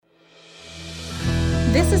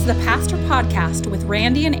This is the Pastor Podcast with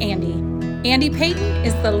Randy and Andy. Andy Payton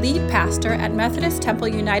is the lead pastor at Methodist Temple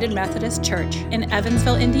United Methodist Church in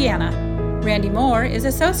Evansville, Indiana. Randy Moore is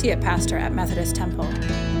associate pastor at Methodist Temple.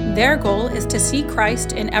 Their goal is to see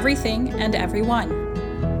Christ in everything and everyone.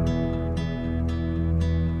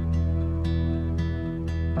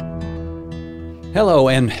 Hello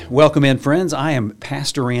and welcome in, friends. I am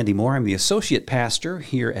Pastor Randy Moore. I'm the associate pastor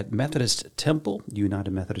here at Methodist Temple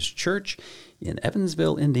United Methodist Church in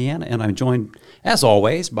Evansville, Indiana, and I'm joined, as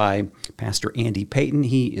always, by Pastor Andy Payton.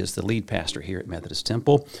 He is the lead pastor here at Methodist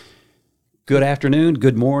Temple. Good afternoon,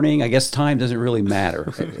 good morning. I guess time doesn't really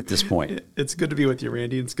matter at this point. It's good to be with you,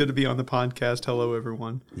 Randy. It's good to be on the podcast. Hello,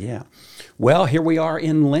 everyone. Yeah. Well, here we are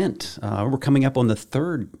in Lent. We're coming up on the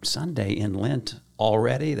third Sunday in Lent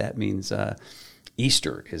already. That means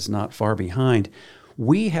Easter is not far behind.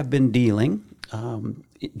 We have been dealing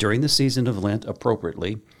during the season of Lent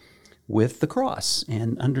appropriately with the cross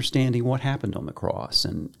and understanding what happened on the cross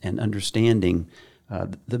and understanding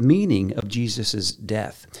the meaning of Jesus'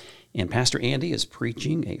 death. And Pastor Andy is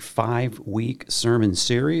preaching a 5-week sermon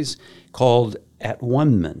series called At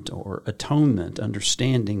One-ment or Atonement,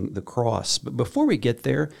 Understanding the Cross. But before we get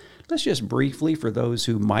there, let's just briefly, for those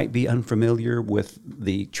who might be unfamiliar with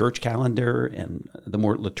the church calendar and the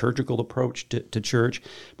more liturgical approach to church,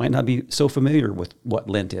 might not be so familiar with what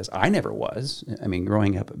Lent is. I never was. I mean,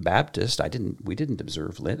 growing up Baptist, we didn't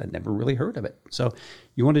observe Lent. I never really heard of it. So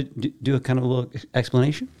you want to do a kind of a little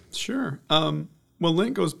explanation? Sure. Well,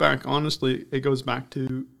 Lent goes back, honestly, it goes back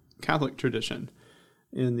to Catholic tradition.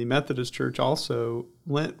 In the Methodist Church also,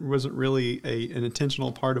 Lent wasn't really an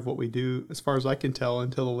intentional part of what we do, as far as I can tell,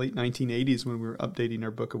 until the late 1980s when we were updating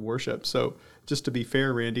our book of worship. So just to be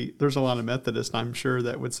fair, Randy, there's a lot of Methodists, I'm sure,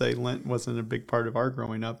 that would say Lent wasn't a big part of our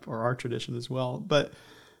growing up or our tradition as well. But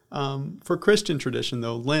for Christian tradition,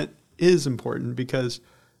 though, Lent is important because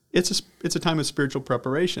it's a time of spiritual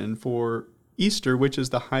preparation for Easter, which is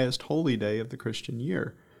the highest holy day of the Christian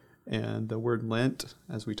year. And the word Lent,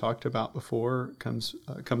 as we talked about before, comes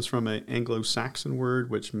from an Anglo-Saxon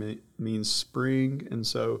word, which means spring. And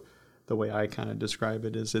so the way I kind of describe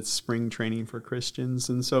it is it's spring training for Christians.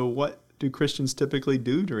 And so what do Christians typically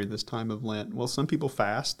do during this time of Lent? Well, some people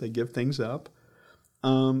fast. They give things up.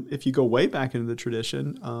 If you go way back into the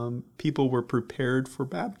tradition, people were prepared for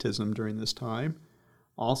baptism during this time.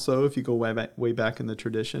 Also, if you go way back in the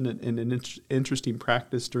tradition, and an interesting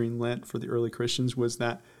practice during Lent for the early Christians was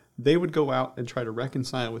that they would go out and try to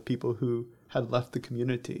reconcile with people who had left the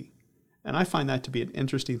community. And I find that to be an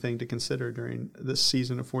interesting thing to consider during this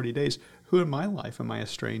season of 40 days. Who in my life am I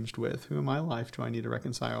estranged with? Who in my life do I need to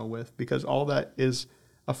reconcile with? Because all that is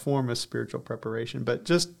a form of spiritual preparation. But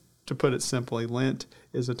just to put it simply, Lent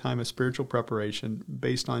is a time of spiritual preparation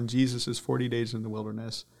based on Jesus' 40 days in the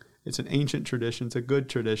wilderness. It's an ancient tradition. It's a good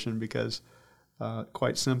tradition because,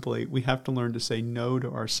 quite simply, we have to learn to say no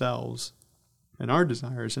to ourselves and our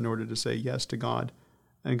desires in order to say yes to God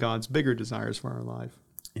and God's bigger desires for our life.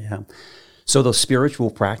 Yeah. So those spiritual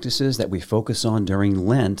practices that we focus on during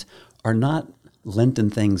Lent are not Lenten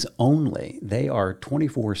things only. They are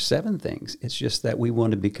 24/7 things. It's just that we want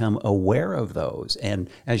to become aware of those. And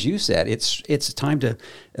as you said, it's time to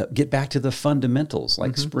get back to the fundamentals,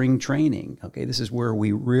 like spring training. Okay, this is where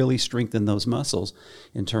we really strengthen those muscles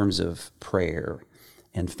in terms of prayer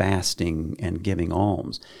and fasting and giving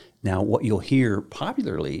alms. Now, what you'll hear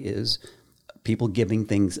popularly is people giving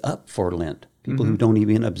things up for Lent. People who don't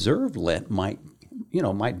even observe Lent might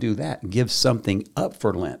do that, give something up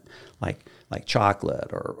for Lent, like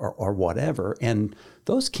chocolate or whatever. And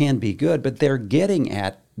those can be good, but they're getting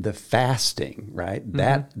at the fasting, right?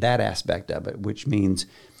 That aspect of it, which means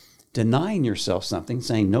denying yourself something,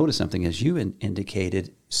 saying no to something, as you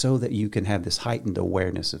indicated, so that you can have this heightened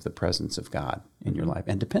awareness of the presence of God in your life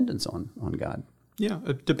and dependence on God. Yeah,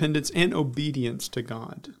 dependence and obedience to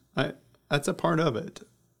God. That's a part of it.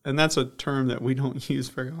 And that's a term that we don't use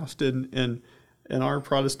very often in our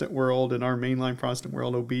Protestant world, in our mainline Protestant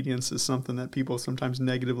world. Obedience is something that people sometimes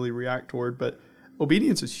negatively react toward, but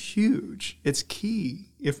obedience is huge. It's key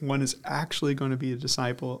if one is actually going to be a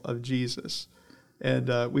disciple of Jesus. And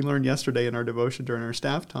we learned yesterday in our devotion during our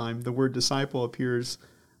staff time, the word disciple appears,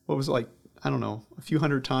 a few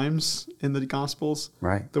hundred times in the Gospels.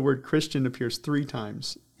 Right. The word Christian appears 3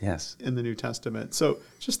 times in the New Testament. So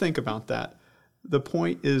just think about that. The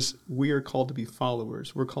point is we are called to be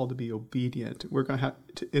followers. We're called to be obedient. We're going to have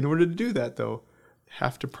to, in order to do that, though,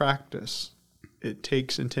 have to practice. It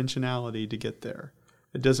takes intentionality to get there.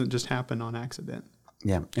 It doesn't just happen on accident.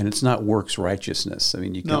 Yeah, and it's not works righteousness. I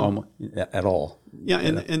mean, you can almost at all. Yeah,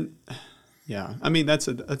 and I mean that's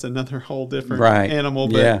another whole different animal.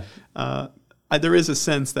 But there is a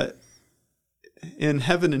sense that in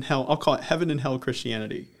heaven and hell, I'll call it heaven and hell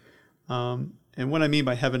Christianity. And what I mean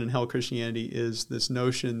by heaven and hell Christianity is this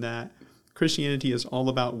notion that Christianity is all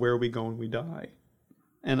about where we go when we die.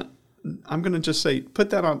 And I'm going to just say, put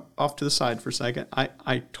that off to the side for a second.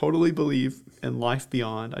 I totally believe in life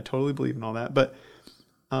beyond. I totally believe in all that. But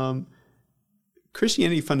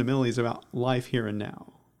Christianity fundamentally is about life here and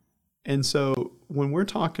now. And so when we're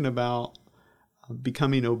talking about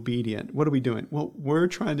becoming obedient, what are we doing? Well, we're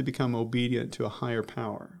trying to become obedient to a higher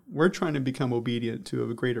power. We're trying to become obedient to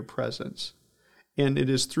a greater presence. And it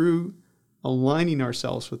is through aligning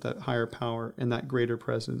ourselves with that higher power and that greater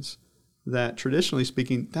presence that, traditionally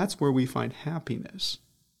speaking, that's where we find happiness.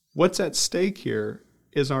 What's at stake here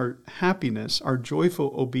is our happiness, our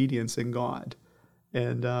joyful obedience in God.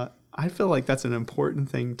 And I feel like that's an important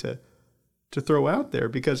thing to throw out there,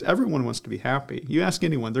 because everyone wants to be happy. You ask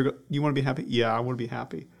anyone, you want to be happy? Yeah, I want to be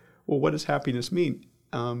happy. Well, what does happiness mean?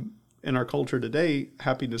 In our culture today,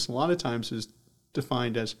 happiness a lot of times is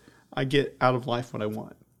defined as, I get out of life what I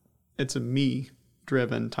want. It's a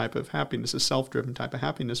me-driven type of happiness, a self-driven type of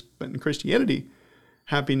happiness. But in Christianity,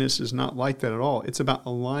 happiness is not like that at all. It's about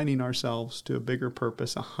aligning ourselves to a bigger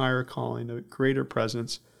purpose, a higher calling, a greater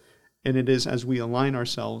presence. And it is as we align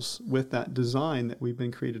ourselves with that design that we've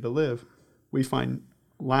been created to live, we find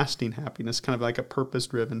lasting happiness, kind of like a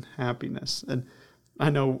purpose-driven happiness. And I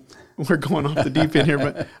know we're going off the deep end here,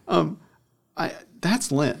 but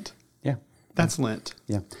that's Lent. Yeah. That's Lent.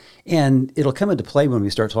 Yeah. And it'll come into play when we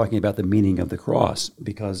start talking about the meaning of the cross,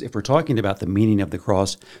 because if we're talking about the meaning of the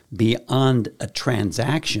cross beyond a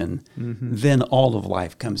transaction, then all of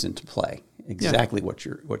life comes into play. Exactly what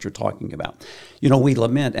you're talking about. You know, we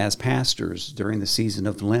lament as pastors during the season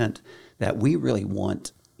of Lent that we really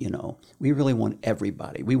want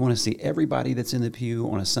everybody. We want to see everybody that's in the pew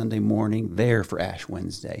on a Sunday morning there for Ash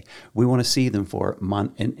Wednesday. We want to see them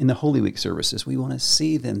in the Holy Week services. We want to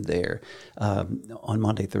see them there on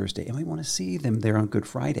Monday, Thursday, and we want to see them there on Good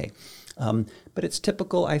Friday. But it's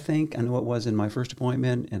typical, I think, I know it was in my first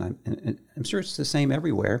appointment, and I'm sure it's the same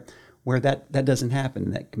everywhere, where that doesn't happen.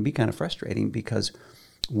 That can be kind of frustrating, because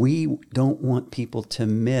we don't want people to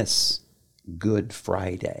miss Good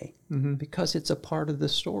Friday, because it's a part of the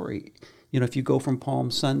story. You know, if you go from Palm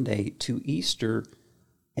Sunday to Easter,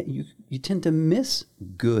 you tend to miss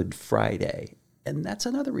Good Friday. And that's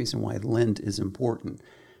another reason why Lent is important.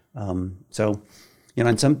 So, you know,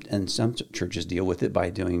 and some churches deal with it by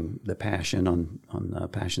doing the Passion on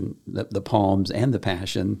Passion, the Palms and the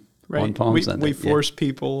Passion. Right. On Palm Sunday. We force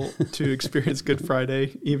people to experience Good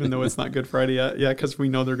Friday, even though it's not Good Friday yet. Yeah, because we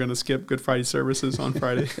know they're going to skip Good Friday services on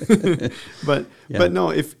Friday. But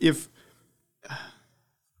no, if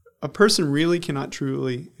a person really cannot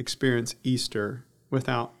truly experience Easter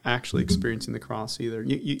without actually experiencing the cross either.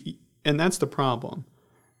 And that's the problem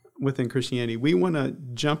within Christianity. We want to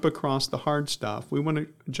jump across the hard stuff. We want to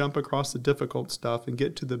jump across the difficult stuff and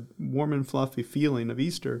get to the warm and fluffy feeling of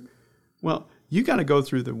Easter. Well, you got to go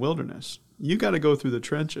through the wilderness. You got to go through the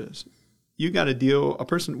trenches. We have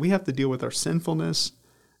to deal with our sinfulness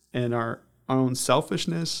and our own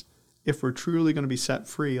selfishness if we're truly going to be set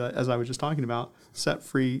free, as I was just talking about, set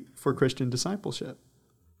free for Christian discipleship.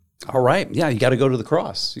 All right. Yeah, you got to go to the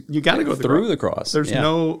cross. You got to go through the cross.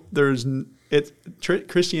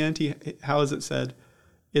 Christianity, how is it said?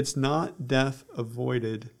 It's not death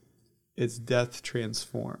avoided, it's death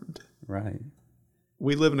transformed. Right.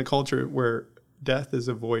 We live in a culture where death is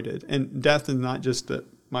avoided. And death is not just that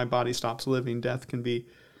my body stops living. Death can be,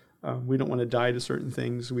 we don't want to die to certain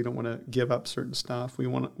things. We don't want to give up certain stuff. We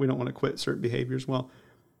don't want to quit certain behaviors. Well,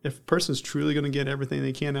 if a person's truly going to get everything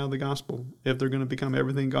they can out of the gospel, if they're going to become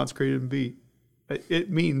everything God's created them to be, it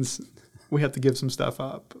means we have to give some stuff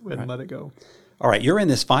up and let it go. All right, you're in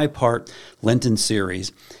this 5-part Lenten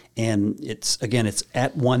series, and it's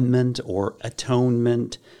at-one-ment or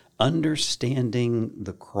atonement, understanding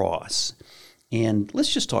the cross. And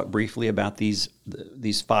let's just talk briefly about these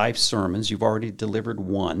 5 sermons. You've already delivered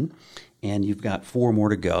one, and you've got 4 more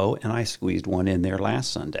to go, and I squeezed one in there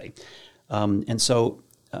last Sunday. And so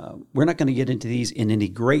we're not going to get into these in any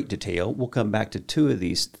great detail. We'll come back to 2 of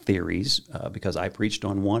these theories because I preached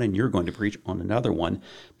on one and you're going to preach on another one.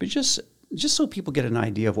 But just so people get an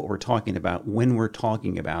idea of what we're talking about when we're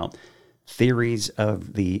talking about theories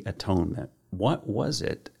of the atonement. What was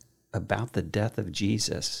it about the death of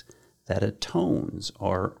Jesus that atones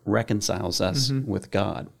or reconciles us with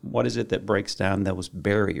God? What is it that breaks down those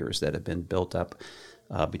barriers that have been built up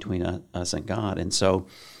between us and God? And so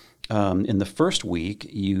in the first week,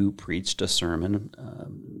 you preached a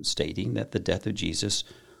sermon stating that the death of Jesus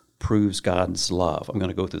proves God's love. I'm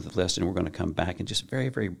going to go through the list and we're going to come back and just very,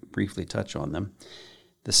 very briefly touch on them.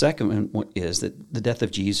 The second one is that the death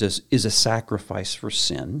of Jesus is a sacrifice for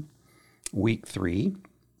sin. Week 3,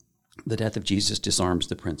 the death of Jesus disarms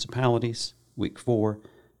the principalities. Week 4,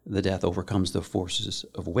 the death overcomes the forces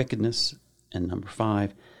of wickedness. And number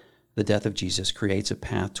 5, the death of Jesus creates a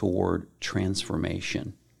path toward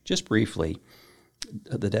transformation. Just briefly,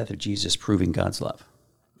 the death of Jesus proving God's love.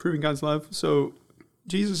 Proving God's love. So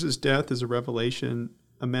Jesus' death is a revelation,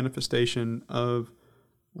 a manifestation of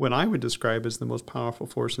what I would describe as the most powerful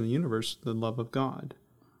force in the universe, the love of God.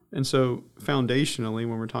 And so foundationally,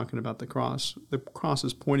 when we're talking about the cross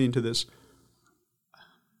is pointing to this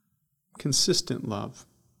consistent love,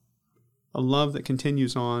 a love that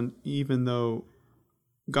continues on even though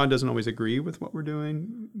God doesn't always agree with what we're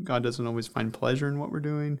doing. God doesn't always find pleasure in what we're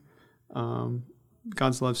doing.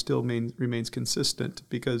 God's love still remains consistent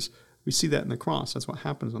because we see that in the cross. That's what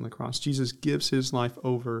happens on the cross. Jesus gives his life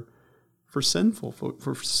over for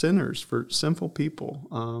sinners, for sinful people,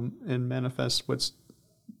 and manifests what's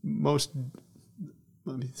most,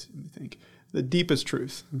 let me think, the deepest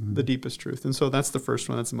truth, the deepest truth. And so that's the first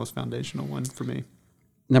one. That's the most foundational one for me.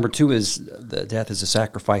 Number 2 is the death is a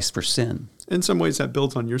sacrifice for sin. In some ways, that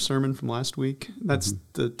builds on your sermon from last week. That's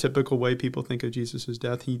the typical way people think of Jesus'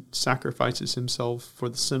 death. He sacrifices himself for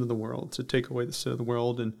the sin of the world, to take away the sin of the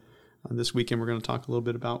world. And this weekend, we're going to talk a little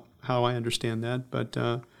bit about how I understand that.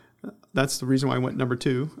 But that's the reason why I went number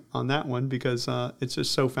 2 on that one, because it's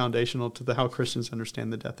just so foundational to how Christians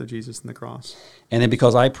understand the death of Jesus and the cross. And then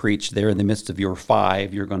because I preached there in the midst of your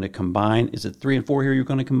 5, you're going to combine, is it 3 and 4 here you're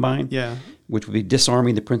going to combine? Yeah. Which would be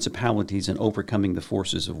disarming the principalities and overcoming the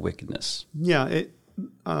forces of wickedness. Yeah.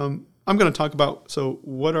 I'm going to talk about, so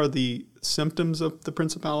what are the symptoms of the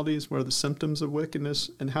principalities? What are the symptoms of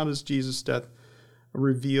wickedness? And how does Jesus' death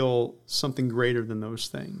reveal something greater than those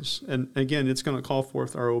things? And again, it's going to call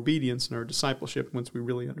forth our obedience and our discipleship once we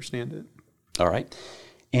really understand it. All right.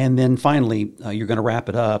 And then finally, you're going to wrap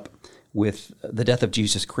it up with the death of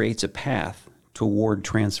Jesus creates a path toward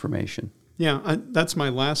transformation. Yeah, that's my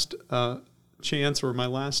last chance or my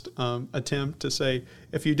last attempt to say,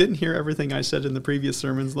 if you didn't hear everything I said in the previous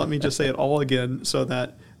sermons, let me just say it all again so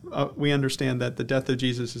that we understand that the death of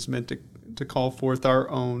Jesus is meant to call forth our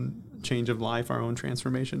own change of life, our own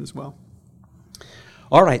transformation as well.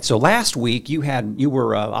 All right. So last week you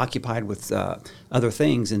were occupied with other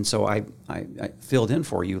things, and so I filled in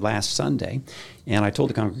for you last Sunday, and I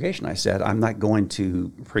told the congregation, I said, I'm not going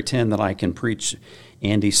to pretend that I can preach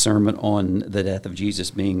Andy's sermon on the death of Jesus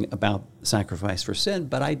being about sacrifice for sin,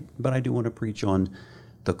 but I do want to preach on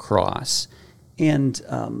the cross. And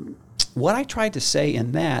what I tried to say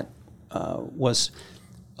in that was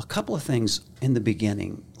a couple of things in the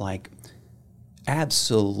beginning, like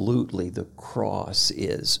absolutely the cross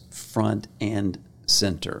is front and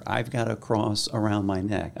center. I've got a cross around my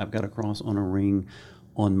neck. I've got a cross on a ring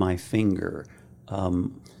on my finger.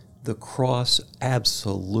 The cross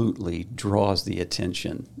absolutely draws the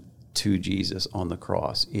attention to Jesus on the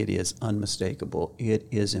cross. It is unmistakable. It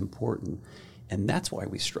is important. And that's why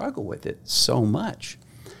we struggle with it so much.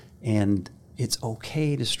 And it's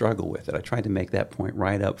okay to struggle with it. I tried to make that point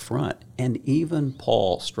right up front. And even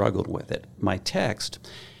Paul struggled with it. My text,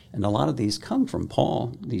 and a lot of these come from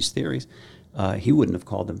Paul, these theories. He wouldn't have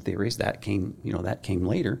called them theories. That came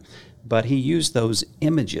later. But he used those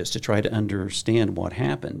images to try to understand what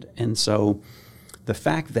happened. And so the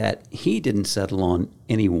fact that he didn't settle on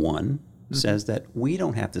anyone says that we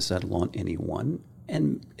don't have to settle on anyone.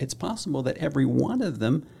 And it's possible that every one of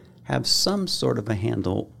them have some sort of a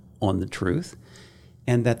handle on the truth,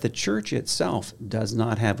 and that the church itself does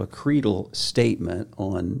not have a creedal statement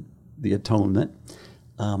on the atonement.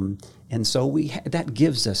 And so that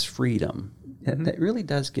gives us freedom. That really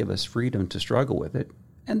does give us freedom to struggle with it.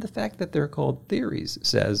 And the fact that they're called theories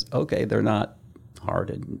says, okay, they're not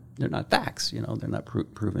hard and they're not facts, they're not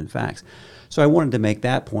proven facts. So I wanted to make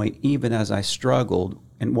that point even as I struggled,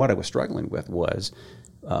 and what I was struggling with was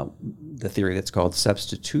the theory that's called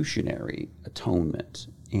substitutionary atonement.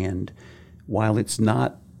 And while it's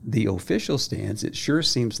not the official stance, it sure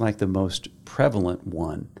seems like the most prevalent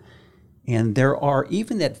one. And there are,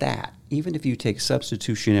 even if you take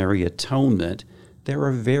substitutionary atonement, there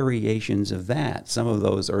are variations of that. Some of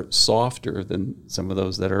those are softer than some of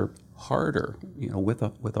those that are harder, with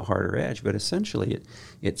a harder edge. But essentially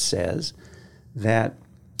it says that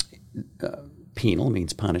penal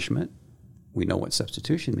means punishment. We know what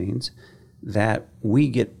substitution means. That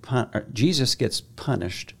Jesus gets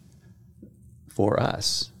punished for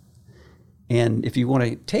us. And if you want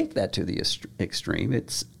to take that to the extreme,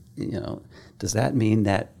 it's, does that mean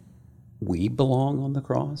that we belong on the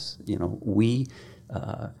cross. We,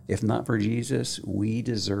 if not for Jesus, we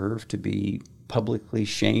deserve to be publicly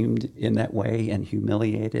shamed in that way and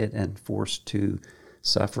humiliated and forced to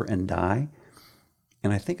suffer and die.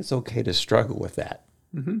 And I think it's okay to struggle with that.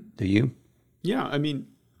 Mm-hmm. Do you? Yeah, I mean,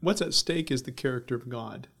 what's at stake is the character of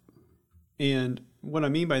God. And what I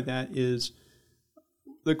mean by that is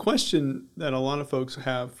the question that a lot of folks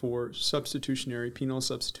have for penal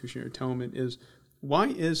substitutionary atonement is, why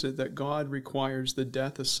is it that God requires the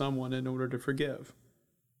death of someone in order to forgive?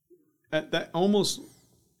 That almost,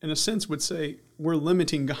 in a sense, would say we're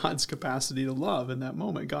limiting God's capacity to love in that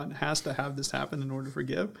moment. God has to have this happen in order to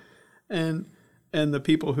forgive. And the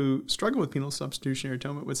people who struggle with penal substitutionary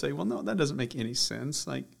atonement would say, well, no, that doesn't make any sense.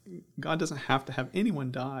 Like, God doesn't have to have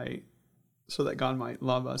anyone die so that God might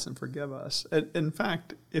love us and forgive us. In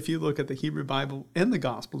fact, if you look at the Hebrew Bible and the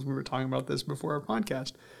Gospels, we were talking about this before our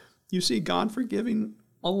podcast, you see God forgiving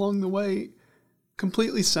along the way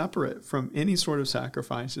completely separate from any sort of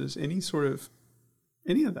sacrifices, any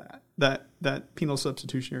of that penal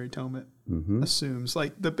substitutionary atonement assumes.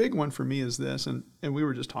 Like, the big one for me is this, and we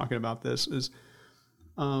were just talking about this, is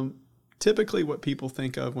typically what people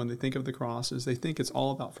think of when they think of the cross is they think it's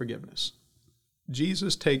all about forgiveness.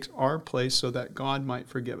 Jesus takes our place so that God might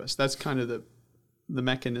forgive us. That's kind of the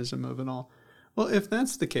mechanism of it all. Well, if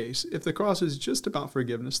that's the case, if the cross is just about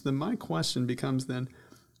forgiveness, then my question becomes then,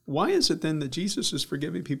 why is it then that Jesus is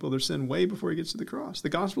forgiving people their sin way before he gets to the cross? The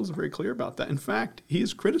Gospels are very clear about that. In fact, he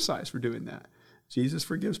is criticized for doing that. Jesus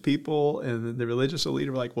forgives people, and the religious elite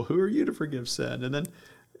are like, well, who are you to forgive sin? And then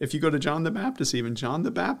if you go to John the Baptist, even John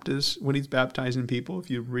the Baptist, when he's baptizing people, if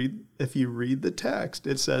you read the text,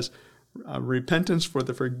 it says repentance for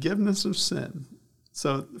the forgiveness of sin.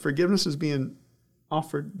 So forgiveness is being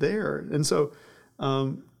offered there. And so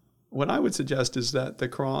what I would suggest is that the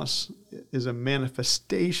cross is a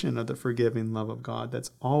manifestation of the forgiving love of God.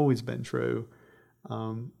 That's always been true.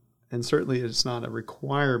 And certainly it's not a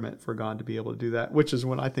requirement for God to be able to do that, which is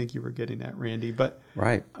what I think you were getting at, Randy. But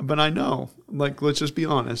right. But I know, like, let's just be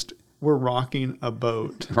honest, we're rocking a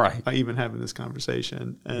boat right. by even having this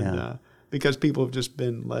conversation. And because people have just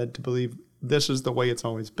been led to believe this is the way it's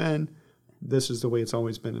always been. This is the way it's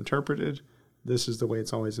always been interpreted. This is the way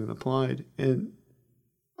it's always been applied. And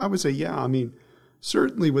I would say,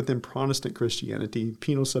 certainly within Protestant Christianity,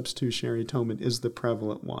 penal substitutionary atonement is the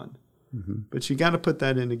prevalent one. Mm-hmm. But you got to put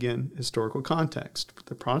that in, again, historical context.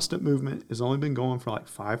 The Protestant movement has only been going for like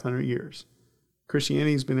 500 years.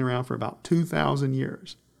 Christianity's been around for about 2,000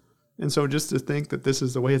 years. And so just to think that this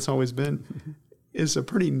is the way it's always been is a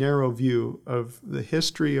pretty narrow view of the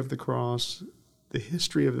history of the cross, the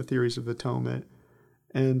history of the theories of atonement.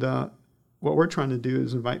 And what we're trying to do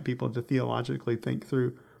is invite people to theologically think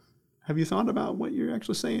through, have you thought about what you're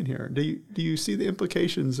actually saying here? Do you see the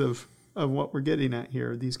implications of what we're getting at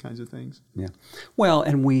here, these kinds of things? Yeah. Well,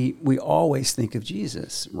 and we always think of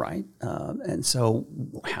Jesus, right? And so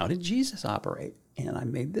how did Jesus operate? And I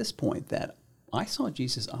made this point that I saw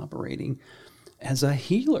Jesus operating as a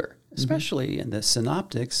healer, especially in the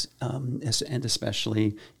Synoptics, and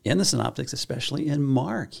especially in the Synoptics, especially in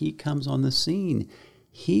Mark. He comes on the scene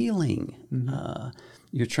healing.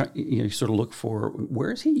 You sort of look for,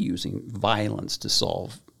 where is he using violence to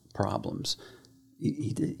solve problems?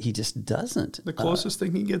 He just doesn't. The closest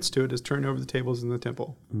thing he gets to it is turn over the tables in the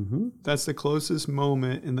temple. Mm-hmm. That's the closest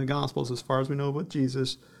moment in the Gospels, as far as we know about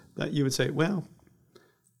Jesus, that you would say, well,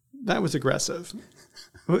 that was aggressive.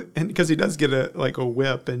 And because he does get a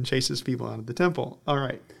whip and chases people out of the temple. All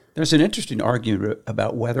right. There's an interesting argument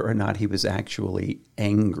about whether or not he was actually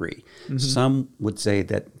angry. Mm-hmm. Some would say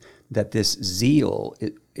that this zeal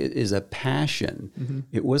is a passion. Mm-hmm.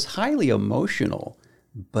 It was highly emotional,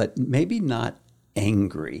 but maybe not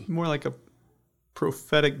angry. More like a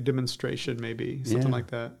prophetic demonstration, maybe, something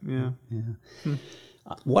like that. Yeah.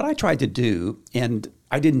 What I tried to do, and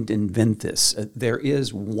I didn't invent this, there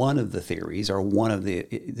is one of the theories, or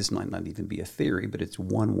this might not even be a theory, but it's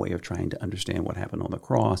one way of trying to understand what happened on the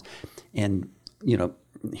cross. And,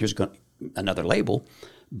 here's another label,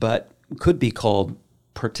 but could be called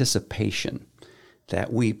participation,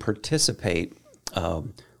 that we participate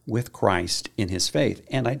with Christ in his faith.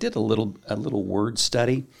 And I did a little word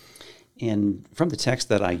study, and from the text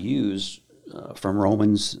that I use, from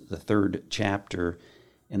Romans, the 3rd chapter,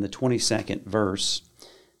 in the 22nd verse,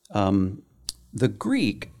 the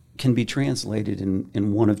Greek can be translated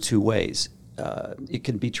in one of two ways. It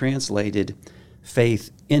can be translated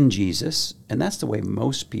faith in Jesus, and that's the way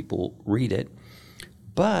most people read it,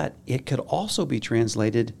 but it could also be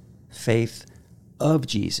translated faith of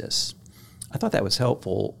Jesus. I thought that was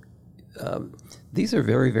helpful. these are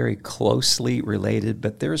very, very closely related,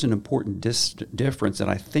 but there's an important difference that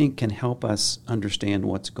I think can help us understand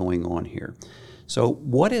what's going on here. So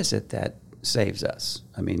what is it that saves us?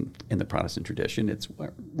 I mean, in the Protestant tradition,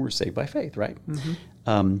 we're saved by faith, right?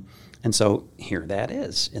 Mm-hmm. And so here that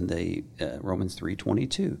is in the Romans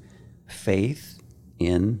 3:22, faith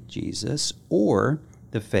in Jesus or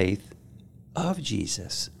the faith of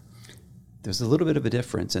Jesus. There's a little bit of a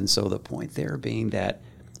difference, and so the point there being that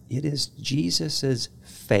it is Jesus's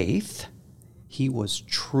faith. He was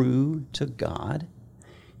true to God.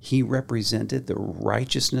 He represented the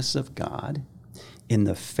righteousness of God in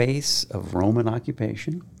the face of Roman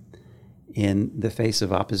occupation, in the face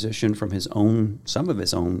of opposition from some of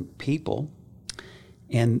his own people.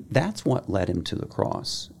 And that's what led him to the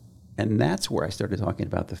cross. And that's where I started talking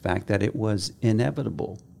about the fact that it was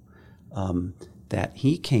inevitable, that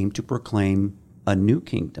he came to proclaim a new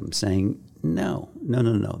kingdom, saying, no.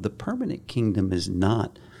 The permanent kingdom is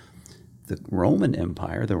not the Roman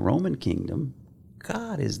Empire, the Roman kingdom.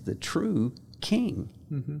 God is the true king.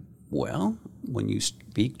 Mm-hmm. Well, when you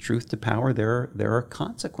speak truth to power, there are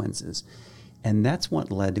consequences, and that's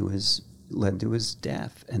what led to his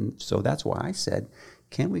death. And so that's why I said,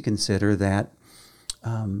 can we consider that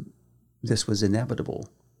this was inevitable,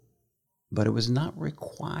 but it was not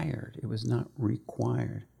required. It was not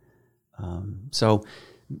required. So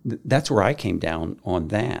that's where I came down on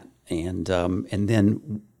that. And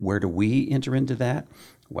then where do we enter into that?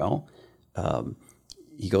 Well,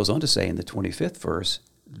 he goes on to say in the 25th verse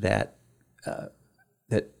that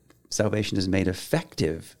salvation is made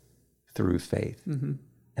effective through faith. Mm-hmm.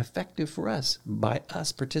 Effective for us by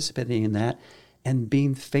us participating in that and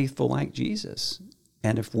being faithful like Jesus.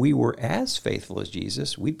 And if we were as faithful as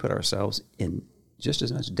Jesus, we'd put ourselves in just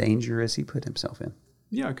as much danger as he put himself in.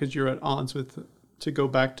 Yeah, because you're at odds with, to go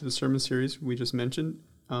back to the sermon series we just mentioned,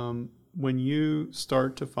 when you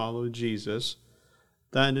start to follow Jesus,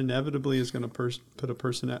 that inevitably is going to put a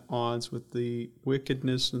person at odds with the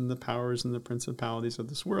wickedness and the powers and the principalities of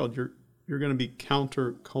this world. You're going to be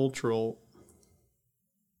countercultural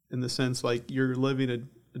in the sense like you're living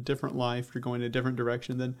a different life, you're going a different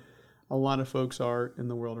direction than a lot of folks are in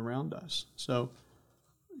the world around us. So,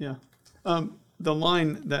 yeah. The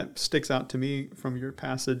line that sticks out to me from your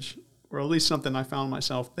passage, or at least something I found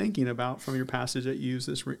myself thinking about from your passage that you used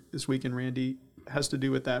this weekend, Randy, has to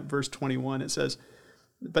do with that verse 21. It says,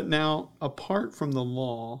 "But now, apart from the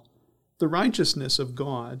law, the righteousness of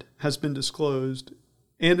God has been disclosed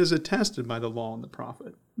and is attested by the law and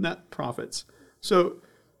the prophets." So,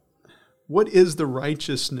 what is the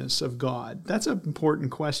righteousness of God? That's an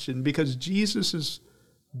important question because Jesus'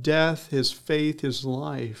 death, his faith, his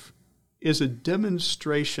life is a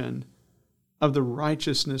demonstration of the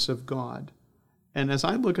righteousness of God. And as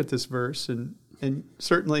I look at this verse, and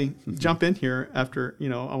certainly jump in here after,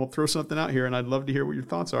 I will throw something out here and I'd love to hear what your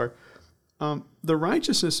thoughts are. The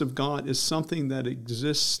righteousness of God is something that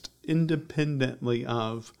exists independently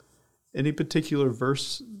of any particular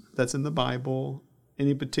verse that's in the Bible,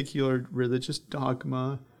 any particular religious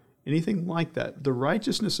dogma, anything like that. The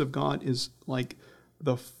righteousness of God is like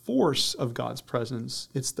the force of God's presence.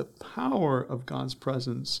 It's the power of God's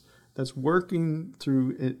presence that's working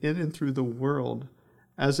in and through the world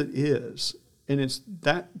as it is. And it's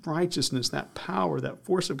that righteousness, that power, that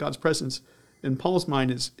force of God's presence, in Paul's mind,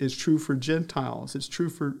 is true for Gentiles. It's true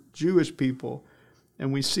for Jewish people.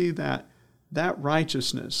 And we see that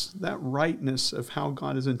righteousness, that rightness of how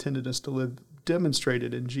God has intended us to live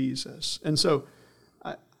demonstrated in Jesus. And so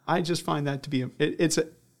I just find that to be,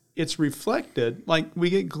 it's reflected, like we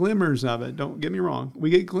get glimmers of it. Don't get me wrong. We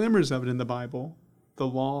get glimmers of it in the Bible. The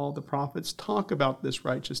law, the prophets talk about this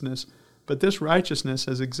righteousness, but this righteousness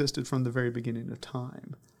has existed from the very beginning of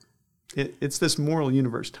time. It's this moral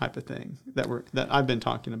universe type of thing that I've been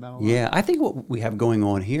talking about a lot. Yeah, I think what we have going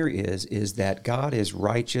on here is that God is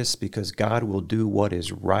righteous because God will do what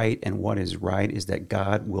is right, and what is right is that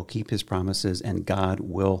God will keep his promises and God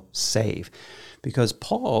will save. Because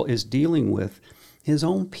Paul is dealing with his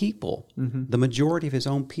own people. Mm-hmm. The majority of his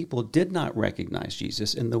own people did not recognize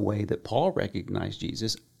Jesus in the way that Paul recognized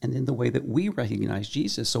Jesus and in the way that we recognize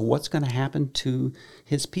Jesus. So what's going to happen to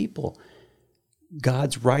his people?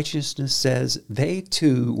 God's righteousness says they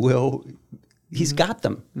too will, he's got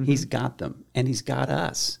them. Mm-hmm. He's got them. And he's got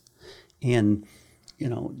us. And,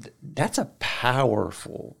 that's a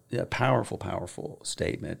powerful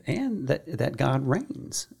statement. And that God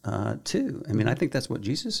reigns too. I mean, I think that's what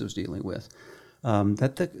Jesus was dealing with.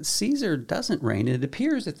 that the Caesar doesn't reign. It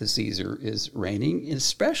appears that the Caesar is reigning,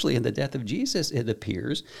 especially in the death of Jesus. It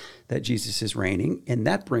appears that Jesus is reigning, and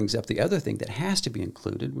that brings up the other thing that has to be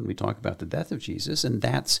included when we talk about the death of Jesus, and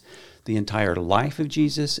that's the entire life of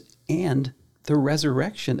Jesus and the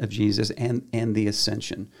resurrection of Jesus and the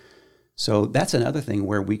ascension. So that's another thing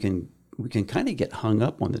where we can kind of get hung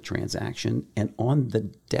up on the transaction and on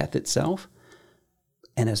the death itself.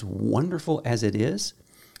 And as wonderful as it is,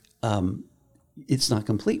 it's not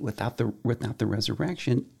complete without the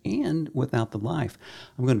resurrection and without the life.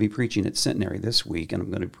 I'm going to be preaching at Centenary this week, and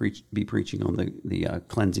I'm going to be preaching on the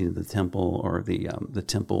cleansing of the temple, or the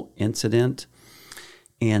temple incident.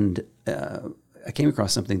 And I came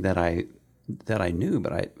across something that I knew,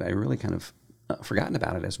 but I really kind of forgotten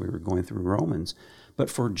about it as we were going through Romans. But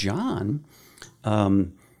for John,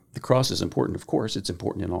 the cross is important. Of course, it's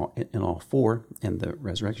important in all four, and the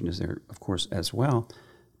resurrection is there, of course, as well.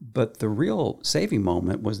 But the real saving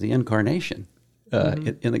moment was the incarnation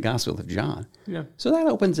in the Gospel of John. Yeah. So that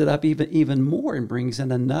opens it up even more and brings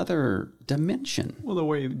in another dimension. Well, the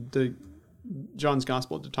way John's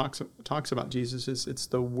Gospel talks about Jesus is it's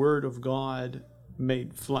the Word of God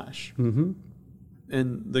made flesh. Mm-hmm.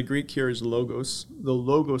 And the Greek here is logos, the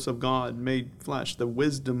logos of God made flesh, the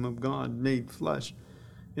wisdom of God made flesh.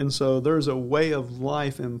 And so there's a way of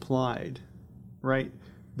life implied, right?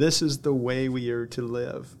 This is the way we are to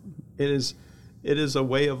live. It is a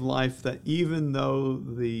way of life that even though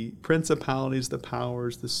the principalities, the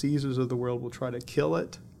powers, the Caesars of the world will try to kill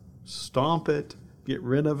it, stomp it, get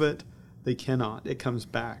rid of it, they cannot. It comes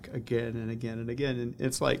back again and again and again. And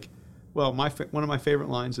it's like, well, one of my favorite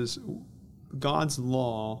lines is God's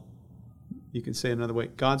law, you can say another way,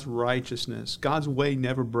 God's righteousness, God's way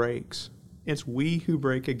never breaks. It's we who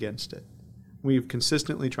break against it. We've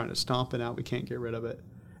consistently tried to stomp it out. We can't get rid of it.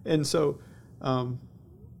 And so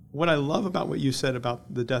what I love about what you said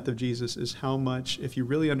about the death of Jesus is how much, if you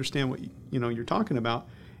really understand what you're talking about,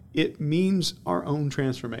 it means our own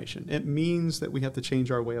transformation. It means that we have to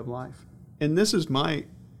change our way of life. And this is my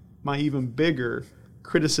even bigger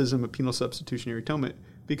criticism of penal substitutionary atonement,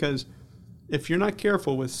 because if you're not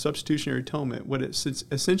careful with substitutionary atonement, what it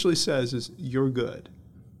essentially says is you're good.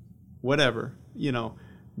 Whatever.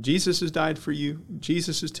 Jesus has died for you.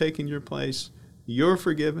 Jesus has taken your place. You're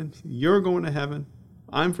forgiven. You're going to heaven.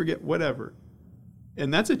 I'm whatever.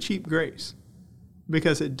 And that's a cheap grace,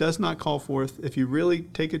 because it does not call forth, if you really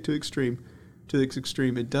take it to the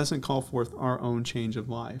extreme, it doesn't call forth our own change of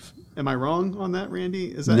life. Am I wrong on that,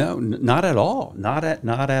 Randy? No, not at all. Not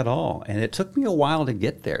at all. And it took me a while to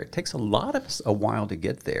get there. It takes a lot of us a while to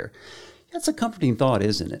get there. That's a comforting thought,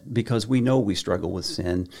 isn't it? Because we know we struggle with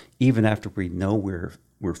sin, even after we know we're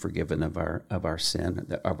forgiven of our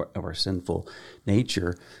sin, of our sinful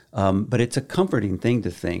nature. But it's a comforting thing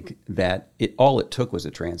to think that all it took was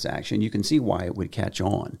a transaction. You can see why it would catch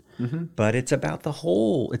on. Mm-hmm. But it's about the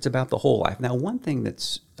whole. It's about the whole life. Now,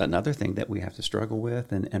 another thing that we have to struggle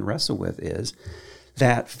with and wrestle with is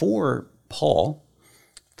that for Paul,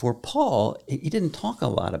 he didn't talk a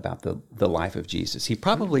lot about the life of Jesus. He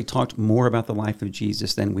probably talked more about the life of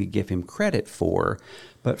Jesus than we give him credit for.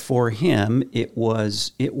 But for him, it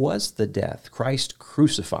was the death, Christ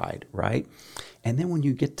crucified, right? And then when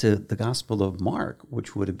you get to the Gospel of Mark,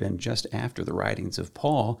 which would have been just after the writings of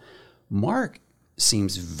Paul, Mark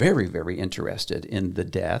seems very, very interested in the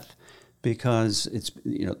death, because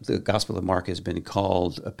the Gospel of Mark has been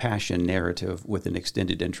called a passion narrative with an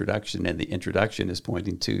extended introduction, and the introduction is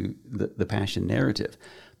pointing to the passion narrative.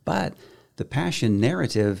 But the passion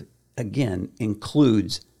narrative, again,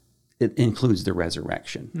 includes the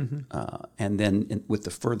resurrection. Mm-hmm. And then with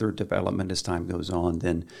the further development as time goes on,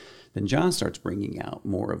 then John starts bringing out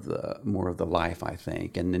more of the life, I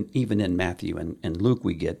think. And then even in Matthew and Luke,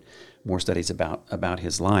 we get more studies about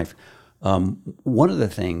his life. One of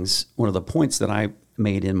the points that I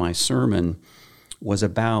made in my sermon was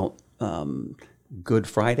about Good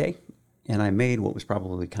Friday, and I made what was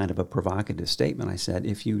probably kind of a provocative statement. I said,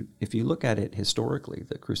 if you look at it historically,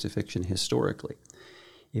 the crucifixion historically,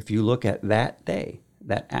 if you look at that day,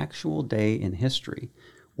 that actual day in history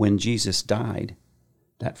when Jesus died,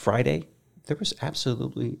 that Friday, there was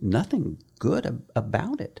absolutely nothing good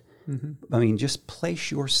about it. Mm-hmm. I mean, just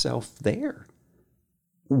place yourself there.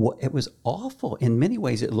 It was awful. In many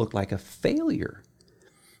ways, it looked like a failure.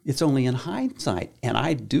 It's only in hindsight, and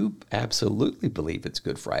I do absolutely believe it's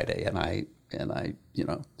Good Friday, and I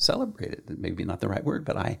celebrate it. Maybe not the right word,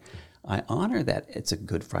 but I honor that it's a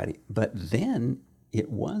Good Friday. But then it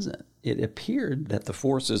wasn't. It appeared that the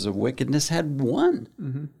forces of wickedness had won.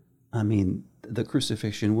 Mm-hmm. I mean, the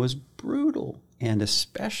crucifixion was brutal, and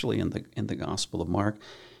especially in the Gospel of Mark,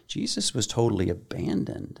 Jesus was totally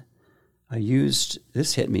abandoned.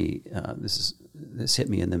 This hit me. This hit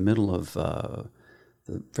me in the middle of the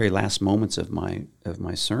very last moments of my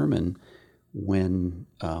sermon, when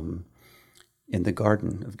in the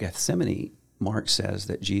Garden of Gethsemane, Mark says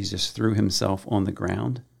that Jesus threw himself on the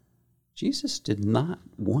ground. Jesus did not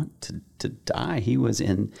want to die. He was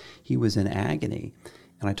in agony.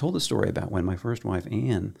 And I told the story about when my first wife,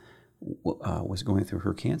 Anne, was going through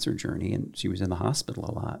her cancer journey, and she was in the hospital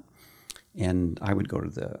a lot. And I would go to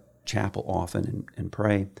the chapel often and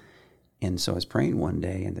pray. And so I was praying one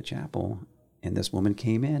day in the chapel, and this woman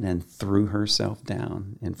came in and threw herself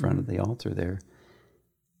down in front of the altar there,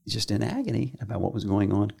 just in agony about what was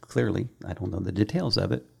going on. Clearly, I don't know the details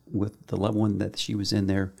of it, with the loved one that she was in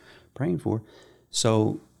there praying for.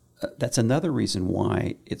 So that's another reason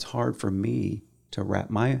why it's hard for me to wrap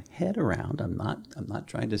my head around. I'm not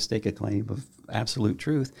trying to stake a claim of absolute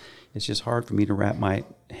truth. It's just hard for me to wrap my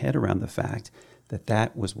head around the fact that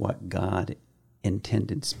that was what God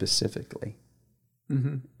intended specifically.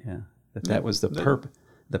 Mm-hmm. Yeah, that was the purpose.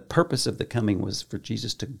 The purpose of the coming was for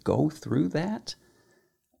Jesus to go through that.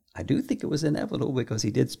 I do think it was inevitable, because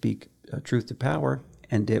he did speak truth to power,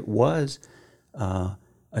 and it was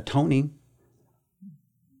atoning.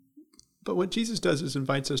 But what Jesus does is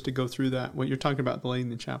invites us to go through that, what you're talking about, the lady in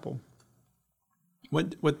the chapel.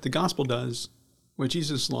 What the gospel does, what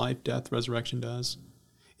Jesus' life, death, resurrection does,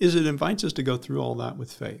 is it invites us to go through all that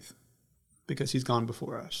with faith, because he's gone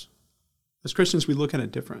before us. As Christians, we look at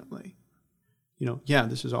it differently. Yeah,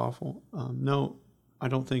 this is awful. No, I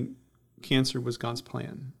don't think cancer was God's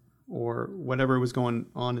plan, or whatever was going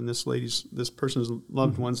on in this person's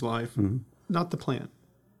loved one's life, not the plan.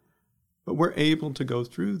 But we're able to go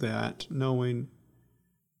through that knowing,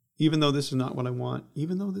 even though this is not what I want,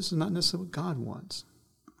 even though this is not necessarily what God wants,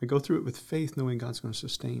 I go through it with faith, knowing God's going to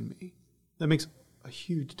sustain me. That makes a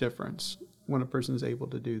huge difference when a person is able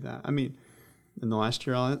to do that. I mean, in the last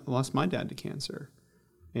year, I lost my dad to cancer,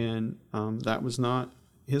 and that was not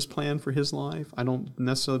his plan for his life. I don't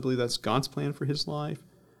necessarily believe that's God's plan for his life.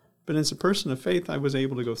 But as a person of faith, I was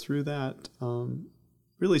able to go through that,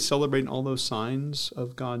 really celebrating all those signs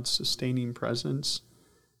of God's sustaining presence.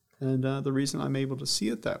 And the reason I'm able to see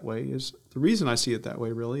it that way is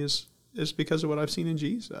because of what I've seen in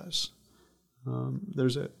Jesus.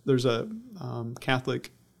 There's a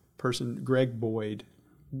Catholic person, Greg Boyle,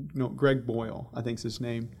 I think is his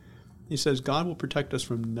name. He says, God will protect us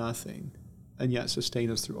from nothing and yet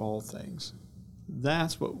sustain us through all things.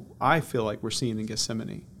 That's what I feel like we're seeing in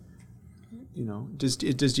Gethsemane. Does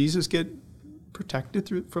Jesus get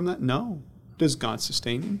protected from that? No. Does God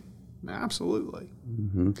sustain him? Absolutely.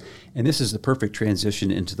 Mm-hmm. And this is the perfect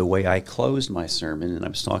transition into the way I closed my sermon. And I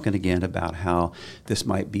was talking again about how this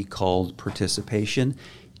might be called participation.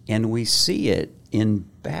 And we see it in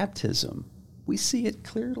baptism. We see it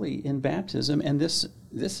clearly in baptism. And this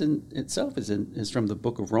in itself is from the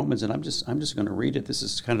book of Romans. And I'm just going to read it. This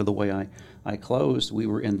is kind of the way I closed. We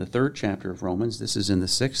were in the 3rd chapter of Romans. This is in the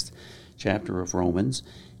 6th chapter of Romans.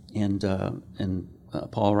 And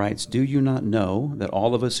Paul writes, "Do you not know that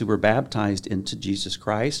all of us who were baptized into Jesus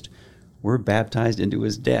Christ were baptized into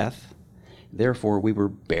his death? Therefore we were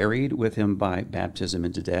buried with him by baptism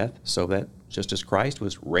into death, so that just as Christ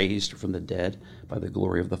was raised from the dead by the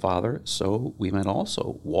glory of the Father, so we might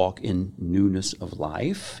also walk in newness of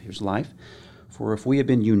life." Here's life. "For if we have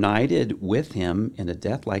been united with him in a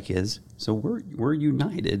death like his," so we're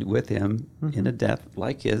united with him in a death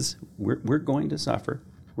like his. We're going to suffer.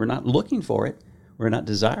 We're not looking for it. We're not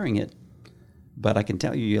desiring it. But I can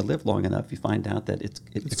tell you live long enough, you find out that it's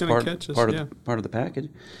part of the package.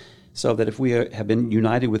 So that if we have been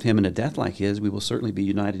united with him in a death like his, we will certainly be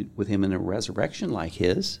united with him in a resurrection like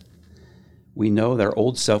his. We know that our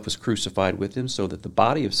old self was crucified with him so that the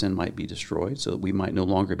body of sin might be destroyed, so that we might no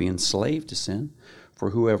longer be enslaved to sin.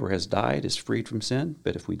 For whoever has died is freed from sin.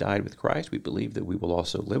 But if we died with Christ, we believe that we will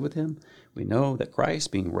also live with him. We know that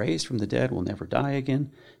Christ, being raised from the dead, will never die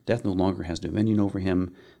again. Death no longer has dominion over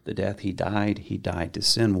him. The death he died to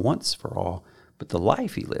sin once for all. But the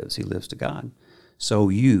life he lives to God. So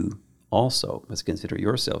you also must consider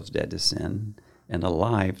yourselves dead to sin and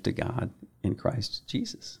alive to God in Christ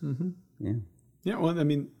Jesus. Mm-hmm. Yeah. Yeah, well, I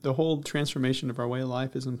mean, the whole transformation of our way of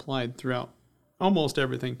life is implied throughout almost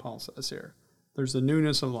everything Paul says here. There's a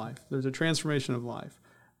newness of life. There's a transformation of life.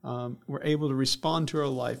 We're able to respond to our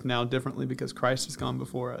life now differently because Christ has gone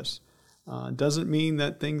before us. Doesn't mean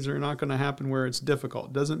that things are not going to happen where it's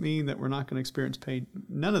difficult. Doesn't mean that we're not going to experience pain.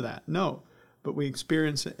 None of that. No. But we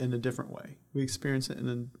experience it in a different way. We experience it in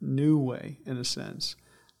a new way, in a sense,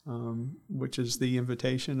 which is the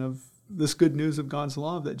invitation of this good news of God's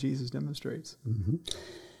love that Jesus demonstrates. Mm-hmm.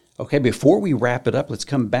 Okay, before we wrap it up, let's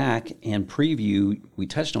come back and preview. We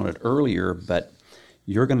touched on it earlier, but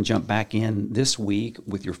you're going to jump back in this week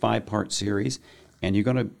with your 5-part series, and you're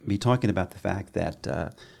going to be talking about the fact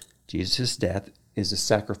that Jesus' death is a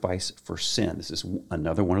sacrifice for sin. This is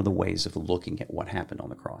another one of the ways of looking at what happened on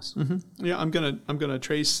the cross. Mm-hmm. Yeah, I'm gonna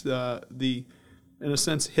trace the in a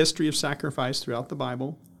sense history of sacrifice throughout the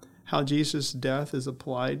Bible, how Jesus' death is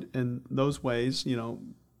applied in those ways.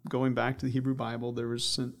 Going back to the Hebrew Bible, there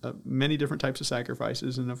was many different types of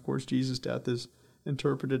sacrifices, and of course, Jesus' death is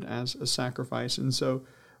interpreted as a sacrifice. And so,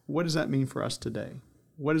 what does that mean for us today?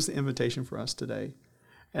 What is the invitation for us today?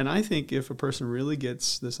 And I think if a person really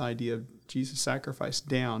gets this idea of Jesus' sacrifice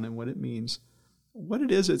down and what it means, what it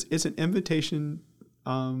is, it's an invitation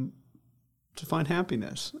to find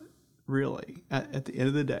happiness, really. At the end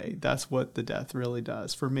of the day, that's what the death really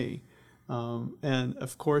does for me. And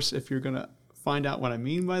of course, if you're going to find out what I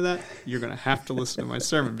mean by that, you're going to have to listen to my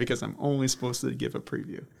sermon because I'm only supposed to give a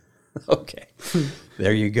preview. Okay,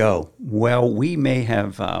 there you go. Well, we may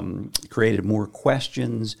have created more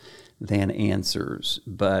questions than answers,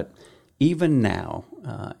 but even now,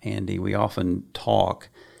 Andy, we often talk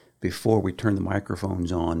before we turn the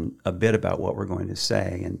microphones on a bit about what we're going to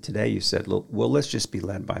say. And today you said, well, let's just be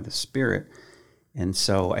led by the Spirit. And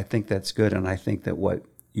so I think that's good. And I think that what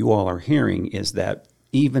you all are hearing is that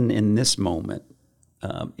even in this moment,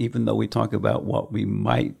 even though we talk about what we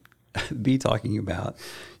might be talking about,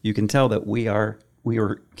 you can tell that we are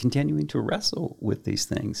continuing to wrestle with these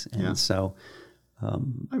things. And so,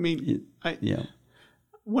 one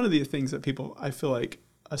of the things that people, I feel like,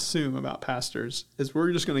 assume about pastors is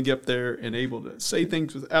we're just going to get up there and able to say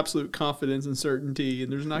things with absolute confidence and certainty,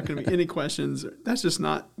 and there's not going to be any questions. That's just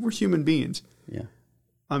not, we're human beings. Yeah.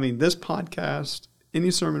 This podcast,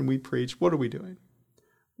 any sermon we preach, what are we doing?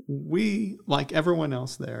 We, like everyone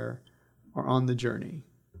else there, are on the journey.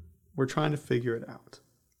 We're trying to figure it out.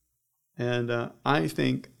 And I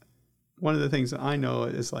think one of the things that I know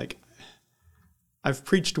is I've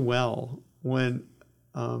preached well when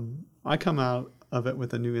I come out of it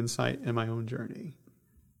with a new insight in my own journey.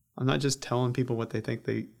 I'm not just telling people what they think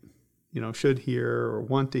they, should hear or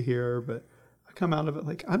want to hear, but I come out of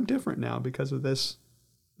it I'm different now because of this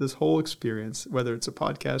whole experience, whether it's a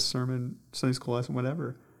podcast, sermon, Sunday school lesson,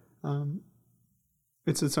 whatever.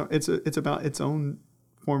 It's about its own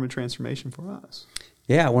form of transformation for us.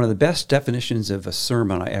 Yeah, one of the best definitions of a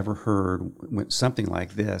sermon I ever heard went something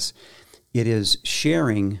like this. It is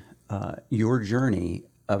sharing your journey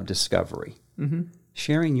of discovery. Mm-hmm.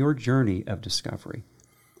 Sharing your journey of discovery.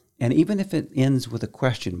 And even if it ends with a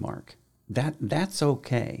question mark, that's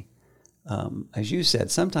okay. As you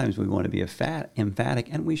said, sometimes we want to be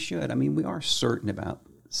emphatic, and we should. We are certain about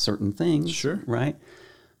certain things, sure, right?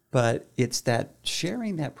 But it's that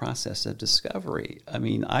sharing that process of discovery.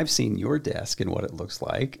 I've seen your desk and what it looks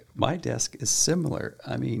like. My desk is similar.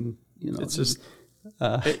 It's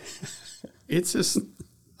just,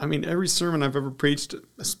 every sermon I've ever preached,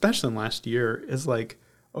 especially in last year, is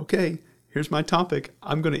okay, here's my topic.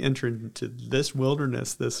 I'm going to enter into this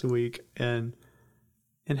wilderness this week, and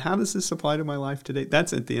how does this apply to my life today?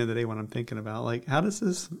 That's at the end of the day what I'm thinking about. How does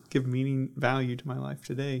this give meaning, value to my life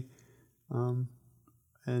today?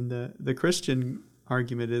 And the Christian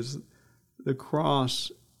argument is the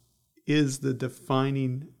cross is the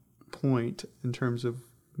defining point in terms of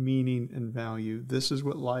meaning and value. This is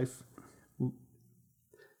what's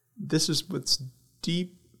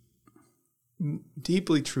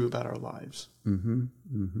deeply true about our lives. Mm-hmm,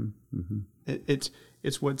 mm-hmm, mm-hmm.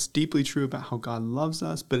 It's what's deeply true about how God loves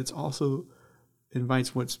us, but it's also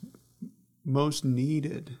invites what's most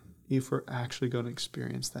needed if we're actually going to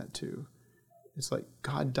experience that too. It's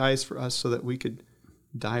God dies for us so that we could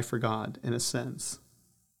die for God, in a sense.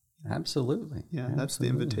 Absolutely. Yeah, absolutely. That's the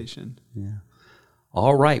invitation. Yeah.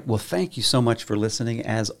 All right. Well, thank you so much for listening.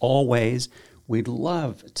 As always, we'd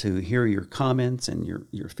love to hear your comments and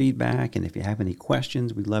your feedback. And if you have any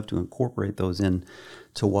questions, we'd love to incorporate those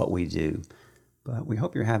into what we do. But we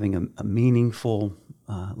hope you're having a meaningful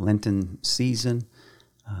Lenten season.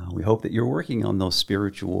 We hope that you're working on those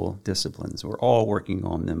spiritual disciplines. We're all working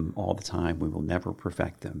on them all the time. We will never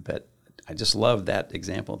perfect them. But I just love that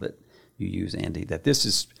example that you use, Andy, that this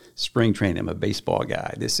is spring training. I'm a baseball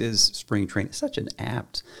guy. This is spring training. It's such an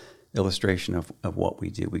apt illustration of what we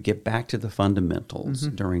do. We get back to the fundamentals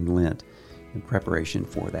mm-hmm. during Lent in preparation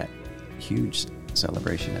for that huge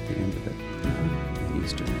celebration at the end of it, mm-hmm.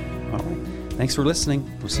 Easter. All right. Thanks for listening.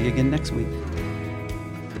 We'll see you again next week.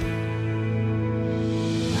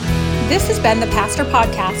 This has been the Pastor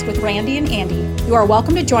Podcast with Randy and Andy. You are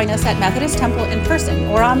welcome to join us at Methodist Temple in person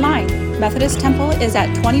or online. Methodist Temple is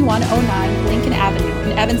at 2109 Lincoln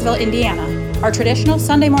Avenue in Evansville, Indiana. Our traditional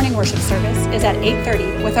Sunday morning worship service is at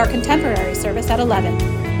 8:30 with our contemporary service at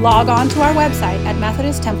 11. Log on to our website at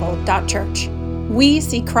methodisttemple.church. We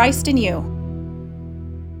see Christ in you.